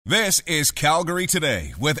This is Calgary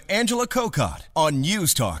Today with Angela Kokott on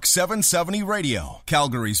News Talk 770 Radio,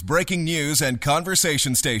 Calgary's breaking news and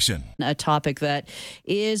conversation station. A topic that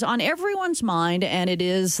is on everyone's mind, and it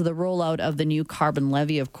is the rollout of the new carbon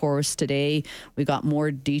levy. Of course, today we got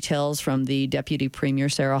more details from the Deputy Premier,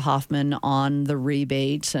 Sarah Hoffman, on the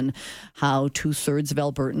rebates and how 2/3 of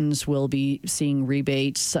Albertans will be seeing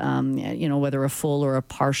rebates, whether a full or a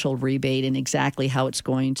partial rebate, and exactly how it's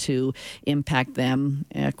going to impact them,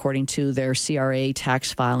 according to their CRA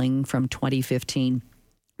tax filing from 2015.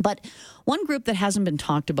 But one group that hasn't been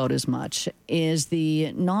talked about as much is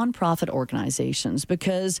the nonprofit organizations,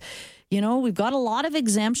 because, we've got a lot of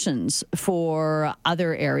exemptions for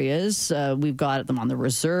other areas. We've got them on the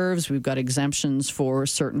reserves. We've got exemptions for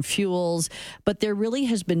certain fuels. But there really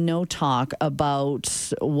has been no talk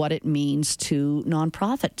about what it means to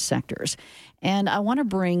nonprofit sectors. And I want to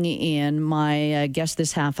bring in my guest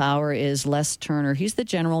this half hour is Les Turner. He's the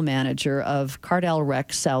general manager of Cardel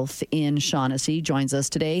Rec South in Shaughnessy. Joins us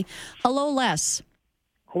today. Hello, Les.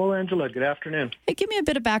 Hello, Angela. Good afternoon. Hey, give me a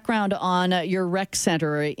bit of background on your rec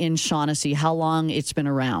center in Shaughnessy, how long it's been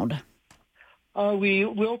around. We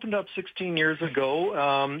opened up 16 years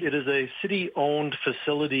ago. It is a city-owned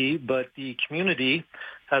facility, but the community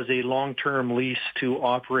has a long-term lease to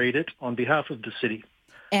operate it on behalf of the city.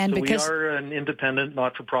 And so because we are an independent,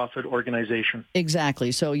 not-for-profit organization.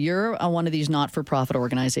 Exactly. So you're one of these not-for-profit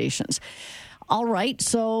organizations. All right.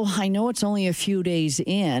 So I know it's only a few days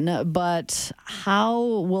in, but how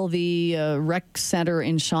will the rec center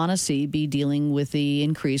in Shaughnessy be dealing with the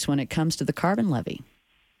increase when it comes to the carbon levy?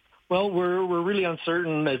 Well, we're really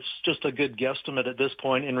uncertain. It's just a good guesstimate at this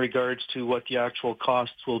point in regards to what the actual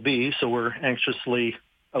costs will be. So we're anxiously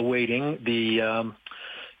awaiting the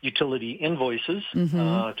utility invoices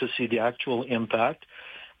to see the actual impact.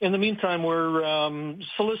 In the meantime, we're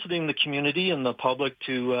soliciting the community and the public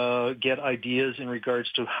to get ideas in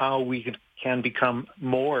regards to how we can become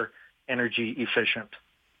more energy efficient.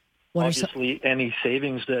 Obviously, any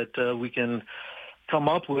savings that we can come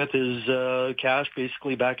up with is cash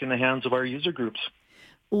basically back in the hands of our user groups.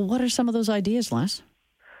 Well, what are some of those ideas, Les?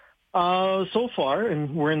 So far,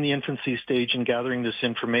 and we're in the infancy stage in gathering this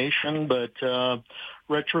information, but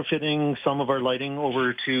retrofitting some of our lighting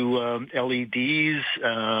over to LEDs,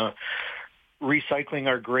 recycling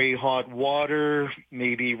our gray hot water,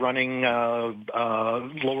 maybe running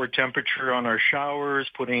lower temperature on our showers,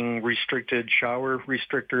 putting restricted shower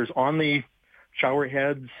restrictors on the shower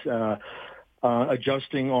heads,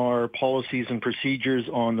 adjusting our policies and procedures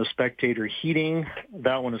on the spectator heating.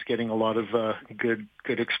 That one is getting a lot of good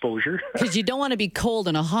exposure. Because you don't want to be cold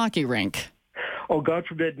in a hockey rink. Oh, God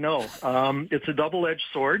forbid, no. It's a double-edged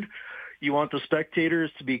sword. You want the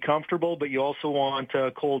spectators to be comfortable, but you also want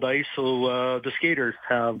cold ice so the skaters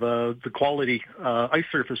have the quality ice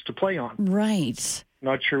surface to play on. Right.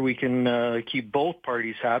 Not sure we can keep both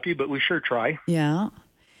parties happy, but we sure try. Yeah.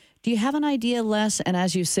 Do you have an idea, Les? And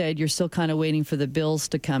as you said, you're still kind of waiting for the bills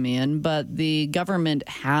to come in, but the government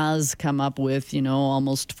has come up with,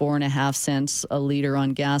 almost 4.5 cents a liter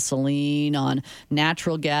on gasoline. On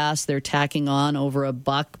natural gas, they're tacking on over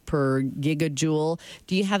 $1 per gigajoule.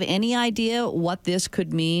 Do you have any idea what this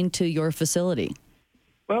could mean to your facility?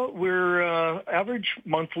 Well, we're average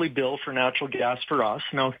monthly bill for natural gas for us.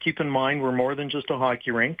 Now, keep in mind, we're more than just a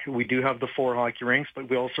hockey rink. We do have the 4 hockey rinks, but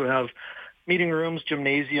we also have meeting rooms,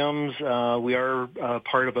 gymnasiums. We are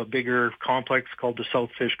part of a bigger complex called the South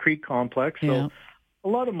Fish Creek Complex. So a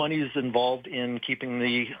lot of money is involved in keeping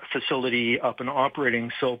the facility up and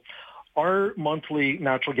operating. So our monthly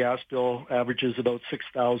natural gas bill averages about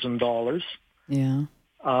 $6,000.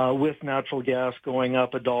 Yeah. With natural gas going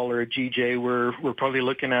up $1 a GJ, we're probably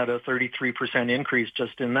looking at a 33% increase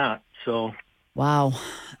just in that. So. Wow.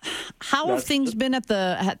 How have things been at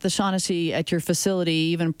the Shaughnessy, at your facility,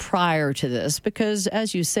 even prior to this? Because,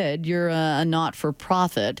 as you said, you're a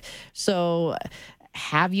not-for-profit. So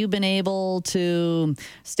have you been able to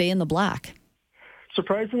stay in the black?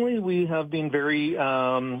 Surprisingly, we have been very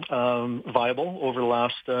viable over the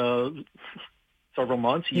last several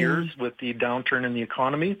months, years, with the downturn in the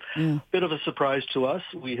economy. Bit of a surprise to us.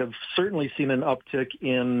 We have certainly seen an uptick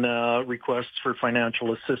in requests for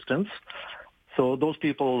financial assistance. So those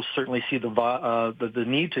people certainly see the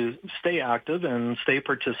need to stay active and stay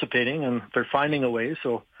participating, and they're finding a way.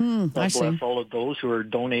 So God bless all of those who are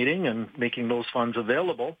donating and making those funds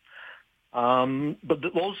available. But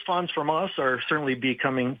those funds from us are certainly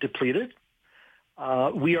becoming depleted.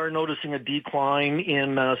 We are noticing a decline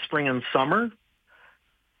in spring and summer.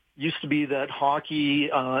 Used to be that hockey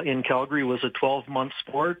in Calgary was a 12-month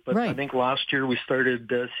sport, but I think last year we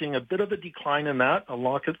started seeing a bit of a decline in that. A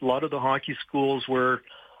lot of the hockey schools were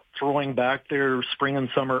throwing back their spring and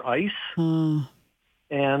summer ice.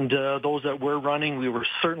 And those that were running, we were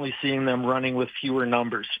certainly seeing them running with fewer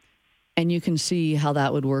numbers. And you can see how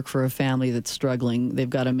that would work for a family that's struggling. They've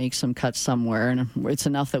got to make some cuts somewhere. And it's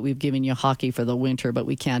enough that we've given you hockey for the winter, but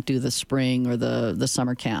we can't do the spring or the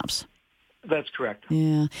summer camps. That's correct.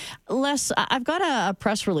 Yeah. Les, I've got a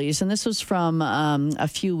press release, and this was from a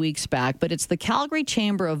few weeks back, but it's the Calgary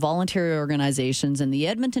Chamber of Voluntary Organizations and the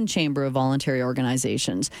Edmonton Chamber of Voluntary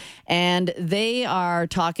Organizations. And they are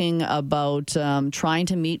talking about trying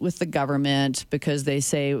to meet with the government because they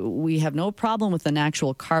say we have no problem with an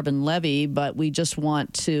actual carbon levy, but we just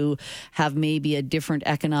want to have maybe a different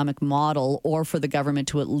economic model, or for the government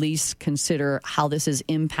to at least consider how this is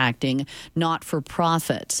impacting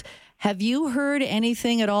not-for-profits. Have you heard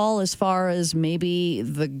anything at all as far as maybe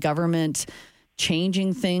the government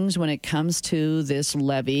changing things when it comes to this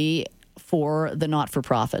levy for the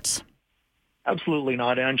not-for-profits? Absolutely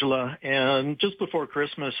not, Angela. And just before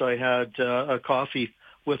Christmas, I had a coffee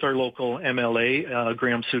with our local MLA,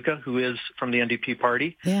 Graham Suka, who is from the NDP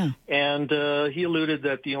party. Yeah. And he alluded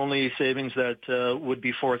that the only savings that would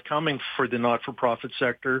be forthcoming for the not-for-profit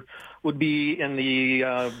sector would be in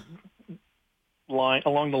the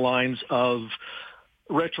along the lines of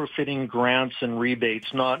retrofitting grants and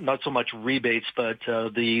rebates, not so much rebates, but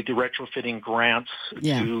the retrofitting grants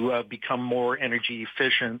to become more energy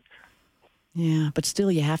efficient. Yeah, but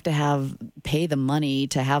still you have to pay the money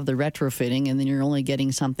to have the retrofitting, and then you're only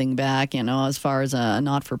getting something back, as far as a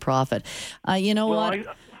not-for-profit. Go ahead.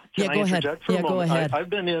 Go ahead. I've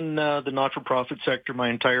been in the not-for-profit sector my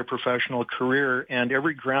entire professional career, and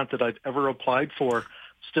every grant that I've ever applied for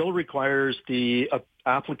still requires the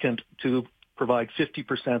applicant to provide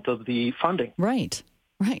 50% of the funding. Right.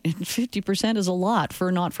 And 50% is a lot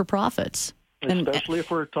for not-for-profits. Especially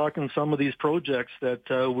if we're talking some of these projects that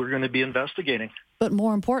we're going to be investigating. But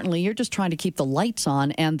more importantly, you're just trying to keep the lights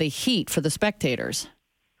on and the heat for the spectators.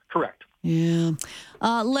 Correct. Yeah.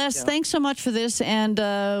 Les, thanks so much for this. And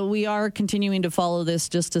we are continuing to follow this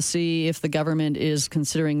just to see if the government is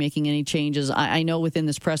considering making any changes. I know within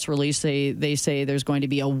this press release, they say there's going to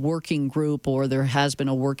be a working group, or there has been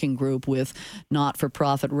a working group with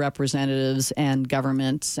not-for-profit representatives and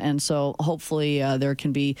governments. And so hopefully there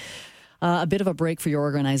can be a bit of a break for your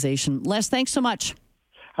organization. Les, thanks so much.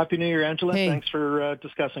 Happy New Year, Angela. Hey. Thanks for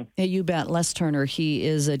discussing. Hey, you bet. Les Turner, he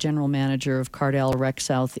is a general manager of Cardel Rec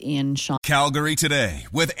South in Sean. Calgary Today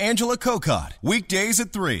with Angela Kokott. Weekdays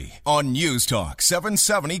at 3 on News Talk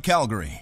 770 Calgary.